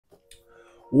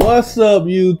What's up,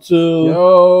 YouTube?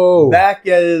 Yo! Back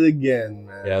at it again,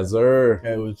 man. Yes, sir.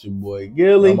 Okay, with your boy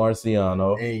Gilly. I'm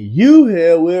Marciano. And you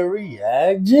here with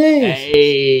React Jeans.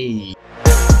 Hey!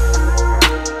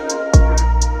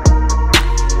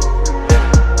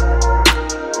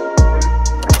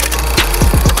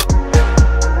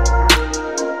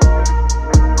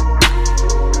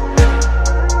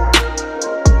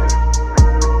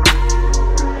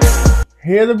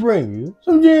 Here to bring you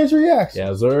some Jeans reactions.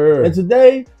 Yes, sir. And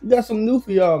today, we got some new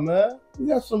for y'all, man. We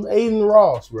got some Adin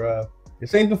Ross, bro.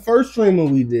 This ain't the first streamer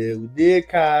we did. We did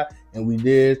Kai, and we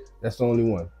did, that's the only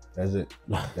one. That's it.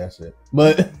 That's it.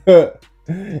 But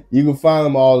you can find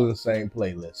them all in the same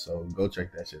playlist, so go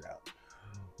check that shit out.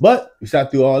 But we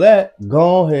shot through all that.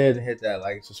 Go ahead and hit that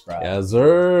like and subscribe. Yes,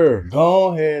 sir.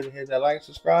 Go ahead and hit that like and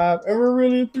subscribe, and we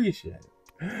really appreciate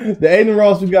it. The Adin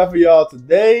Ross we got for y'all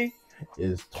today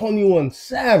is 21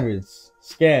 Savage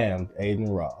scammed Adin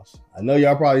Ross. I know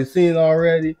y'all probably seen it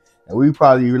already, and we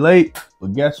probably relate,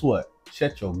 but guess what?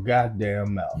 Shut your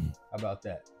goddamn mouth. How about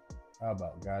that? How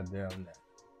about goddamn that?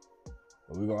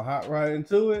 But we're gonna hop right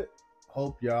into it.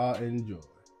 Hope y'all enjoy.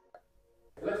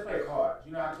 Let's play cards.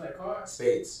 You know how to play cards?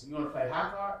 Spades. You want to play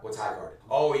high card? What's high card?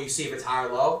 Oh, you see if it's high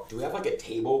or low? Do we have like a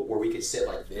table where we could sit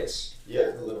like this?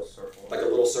 Yeah, a little circle. Like a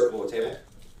little circle of a table?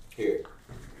 Here.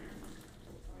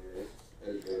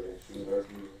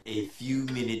 A few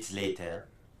minutes later.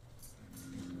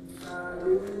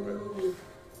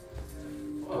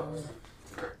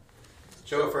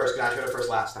 Show it first, guys. Showed it first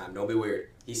last time. Don't be weird.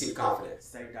 He seemed confident.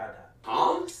 Say dada.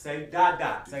 Huh? Say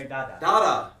dada. Say dada.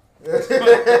 Dada.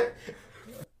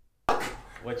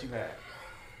 What you had?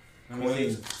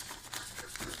 Queen.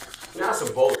 Not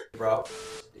some bullshit, bro.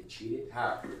 They cheated?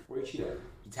 How? Where you cheated?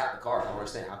 You tapped the card. I don't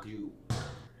understand. How could you?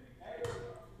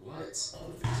 What?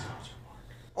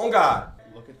 Oh God.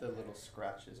 Look at the little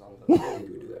scratches on I the. don't think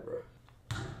we would do that, bro.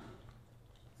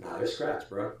 Nah, they're scratched,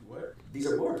 bro. What? These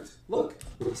are marked. Look.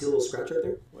 You see a little scratch right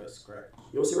there? What scratch?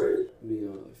 You don't see right here?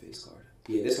 Let me face card.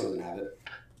 Yeah, this one doesn't have it.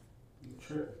 You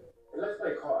tripping. Let's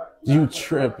play cards. You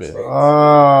tripping.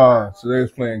 Oh, so they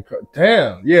was playing.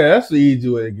 Damn. Yeah, that's the easy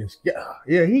way to get.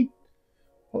 Yeah, he.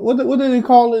 What did he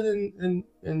call it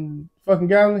in fucking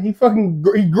Gallon? He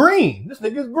green. This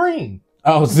nigga's green.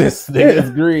 Oh, this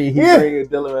nigga's green. He's green,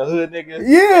 dealing with hood niggas.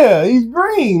 Yeah, he's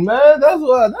green, man. That's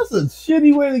a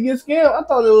shitty way to get scammed. I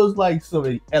thought it was like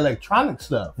some electronic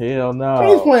stuff. Hell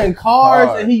no. He's playing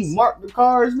cards and he marked the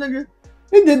cards, nigga.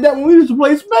 He did that when we used to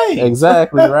play spades.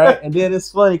 Exactly, right? And then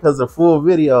it's funny because the full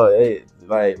video,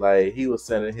 like he was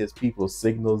sending his people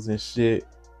signals and shit.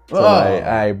 So like, all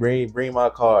right, bring my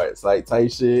cards, like type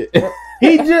shit.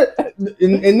 He just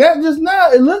and that just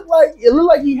now it looked like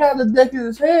he had a deck in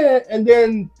his hand, and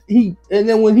then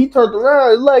when he turned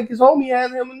around, it looked like his homie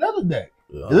handed him another deck.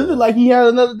 It looked like he had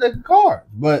another deck of cards.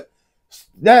 But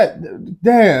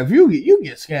damn, if you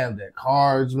get scammed at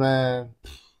cards, man,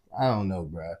 I don't know,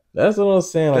 bro. That's what I'm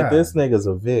saying. Like, this nigga's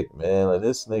a Vic, man. Like,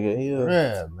 this nigga here.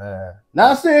 Yeah, man.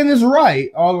 Not saying it's right.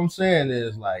 All I'm saying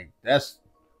is, like, that's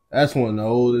one of the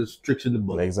oldest tricks in the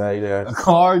book. Exactly. A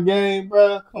card game,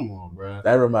 bro. Come on, bro.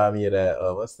 That remind me of that.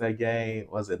 What's that game?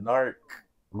 Was it Narc?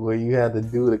 Where you had to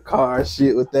do the card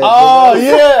shit with that. Oh,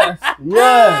 yes.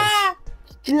 Yes.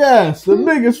 Yes. The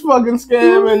biggest fucking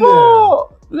scam in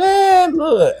there. Man,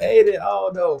 look. Hate it.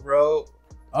 Oh, no, bro.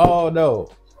 Oh, no.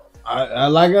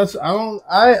 I'm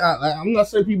not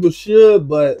saying people should,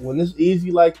 but when it's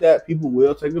easy like that, people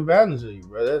will take advantage of you,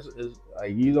 bro. That's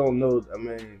like, you don't know. I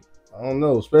mean, I don't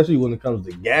know, especially when it comes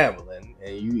to gambling,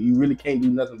 and you really can't do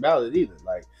nothing about it either.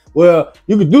 Like, well,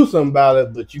 you could do something about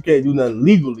it, but you can't do nothing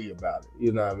legally about it.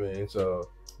 You know what I mean? So,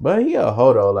 but he a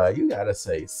hodo. Like, you gotta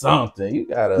say something. You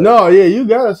gotta. No, yeah, you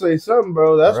gotta say something,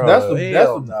 bro. That's you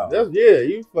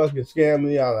fucking scam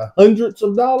me out of hundreds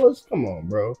of dollars. Come on,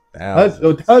 bro.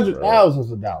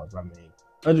 Thousands of dollars. I mean.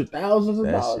 $100,000 of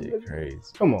dollars. That shit crazy.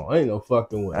 Come on, ain't no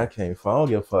fucking way. I don't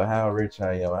give a fuck how rich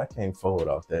I am. I can't fold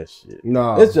off that shit.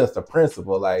 No, it's just a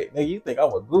principle. Like, nigga, you think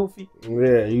I'm a goofy?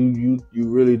 Yeah, you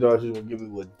really thought you were gonna give me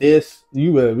with this?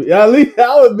 You better, at least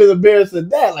I would have been embarrassed at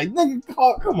that. Like, nigga,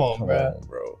 come on,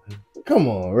 bro. Come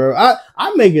on, bro.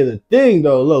 I make it a thing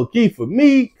though, low key for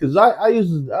me, because I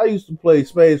used to play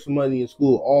spades for money in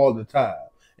school all the time,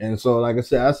 and so like I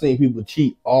said, I seen people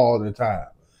cheat all the time,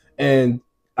 and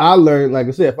I learned, like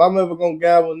I said, if I'm ever gonna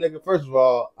gamble, nigga, first of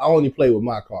all, I only play with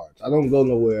my cards. I don't go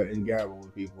nowhere and gamble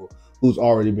with people who's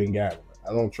already been gambling.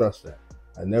 I don't trust that.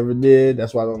 I never did.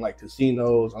 That's why I don't like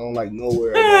casinos. I don't like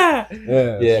nowhere.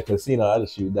 Yeah, casino. I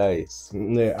just shoot dice.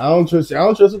 Yeah, I don't trust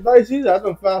the dice either. I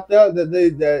done found out that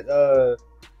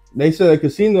they said at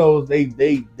casinos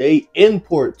they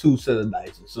import 2 sets of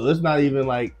dice, so it's not even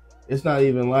like It's not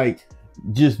even like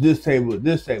just this table,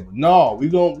 this table. No, we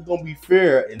gonna be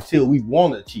fair until we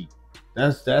want to cheat.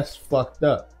 That's fucked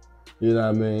up. You know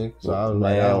what I mean? So I was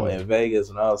like, in Vegas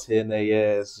when I was hitting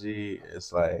their ass, G,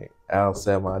 it's like I don't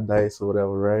set my dice or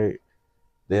whatever, right?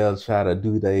 They'll try to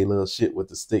do their little shit with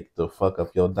the stick to fuck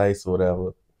up your dice or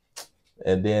whatever.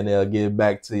 And then they'll get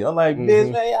back to you. I'm like,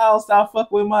 bitch, man, y'all don't stop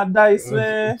fucking with my dice,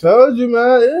 man. I told you,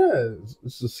 man. Yeah,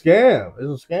 it's a scam.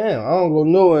 It's a scam. I don't go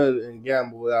nowhere and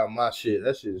gamble without my shit.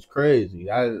 That shit is crazy.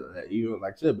 Even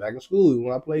like I said, back in school,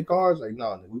 when I play cards, like,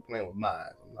 no, we playing with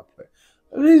mine. I'm not playing.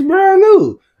 These brand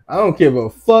new. I don't give a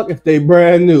fuck if they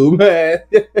brand new, man.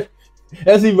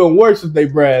 That's even worse if they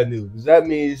brand new, because that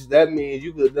means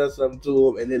you could have done something to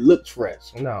them and it looked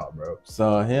fresh. No, bro.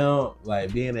 So him,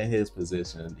 like, being in his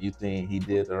position, you think he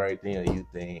did the right thing, or you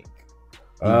think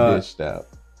he dished out?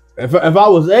 If I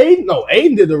was Adin, no,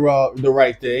 Adin did the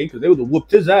right thing, because they would have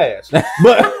whooped his ass. But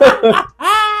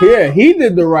yeah, he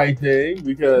did the right thing,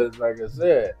 because like I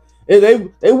said,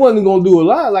 they wasn't gonna do a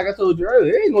lot. Like I told you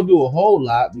earlier, they ain't gonna do a whole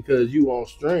lot because you on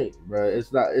stream, bro.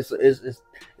 It's not. It's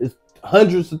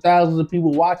hundreds of thousands of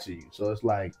people watching you. So it's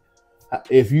like,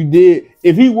 if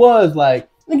he was like,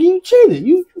 nigga, you cheated,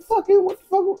 you fucking, what the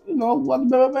fuck, you know, what the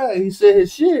blah, blah, blah. He said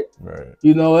his shit, right?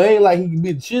 You know, it ain't like he can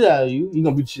beat the shit out of you. He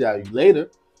gonna beat the shit out of you later.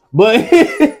 But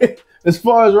as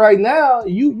far as right now,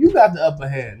 you got the upper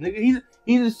hand, nigga.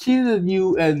 He just cheated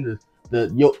you, and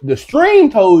the stream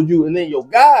told you, and then your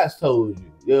guys told you.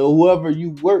 You know, whoever you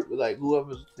work with, like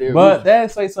whoever's there. But that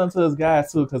say something to his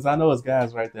guys too, because I know his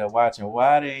guys right there watching.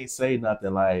 Why they ain't say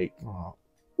nothing like,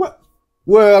 what?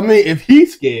 Well, I mean, if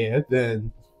he's scared,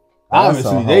 then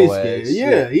obviously they scared.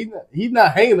 Yeah, he's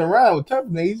not hanging around with tough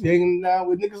niggas. He's hanging around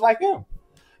with niggas like him.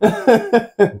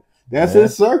 That's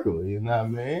his circle. You know what I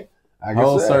mean?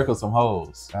 Whole circle, some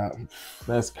hoes.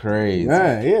 That's crazy.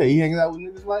 Yeah, he hanging out with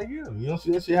niggas like him. You don't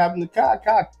see that shit happen to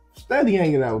Kai steady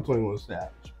hanging out with 21 Savage.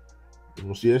 You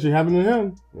don't see that shit happen to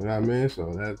him. You know what I mean?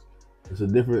 So it's a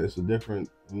different,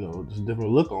 you know, it's a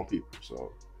different look on people.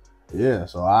 So yeah,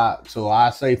 so I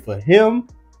say for him,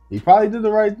 he probably did the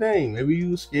right thing. Maybe you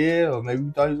was scared, or maybe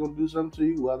you thought he was gonna do something to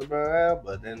you, whatever.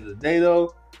 But at the end of the day,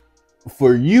 though,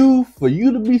 for you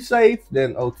to be safe,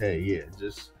 then okay, yeah,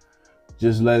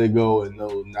 just let it go and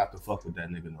know not to fuck with that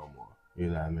nigga no more. You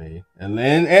know what I mean?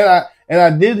 And I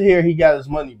did hear he got his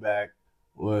money back.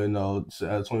 Well, no,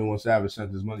 21 Savage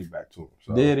sent his money back to him.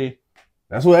 So did he?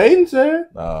 That's what Adin said.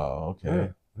 Oh, okay. Yeah,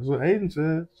 that's what Adin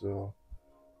said. So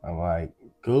I'm like,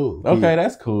 cool. Okay,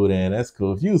 that's cool then. That's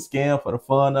cool. If you scam for the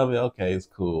fun of it, okay, it's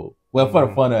cool. Well, for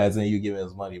the fun of it, as in you giving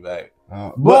his money back.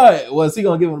 But was he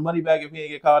gonna give him the money back if he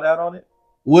didn't get called out on it?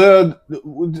 Well,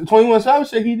 21 Savage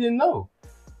said he didn't know.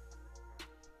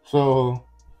 So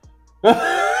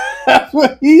that's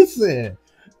what he said.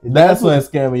 That's when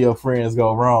scamming your friends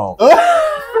go wrong.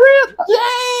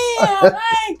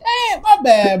 Damn, my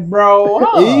bad,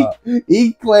 bro.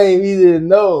 He claimed he didn't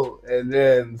know, and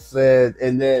then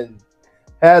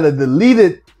had a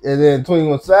deleted, and then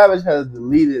 21 Savage had a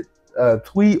deleted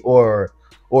tweet or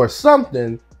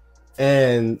something,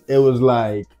 and it was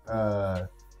like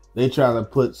they trying to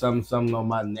put something on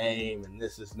my name, and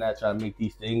this is not trying to make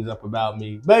these things up about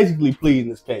me. Basically pleading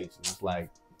this case. And it's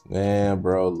like, man,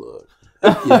 bro, look.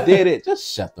 If you did it, just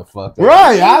shut the fuck up.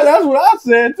 Right, that's what I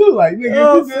said too. Like,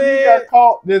 nigga, if you got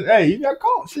caught, then hey, you got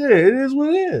caught. Shit, it is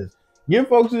what it is. Give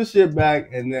folks this shit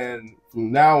back, and then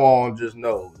from now on, just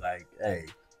know, like, hey,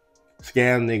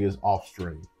 scam niggas off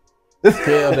stream.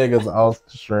 Scam niggas off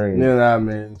stream. You know what I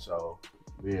mean? So,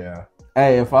 yeah.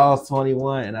 Hey, if I was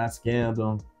 21 and I scammed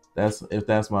them, if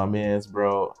that's my man's,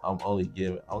 bro, I'm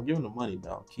giving the money,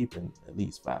 but I'm keeping at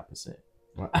least 5%.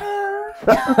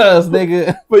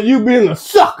 Nigga, but you being a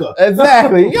sucker.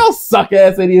 Exactly. Yo, suck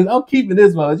ass idiots. I'm keeping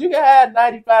this much. You can have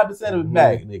 95% of it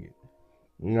back, nigga.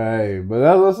 Right, but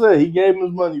as I said, he gave him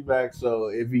his money back. So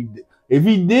if he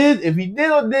did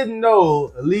or didn't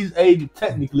know, at least Adin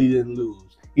technically didn't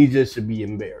lose. He just should be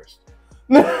embarrassed.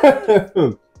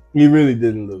 He really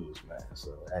didn't lose, man.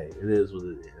 So hey, it is what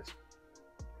it is.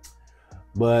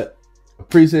 But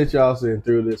appreciate y'all sitting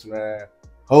through this, man.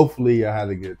 Hopefully y'all had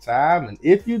a good time. And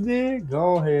if you did,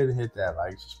 go ahead and hit that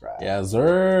like, subscribe. Yeah,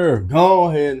 sir. Go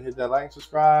ahead and hit that like,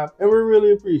 subscribe. And we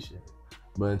really appreciate it.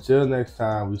 But until next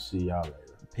time, we see y'all later.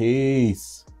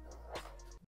 Peace.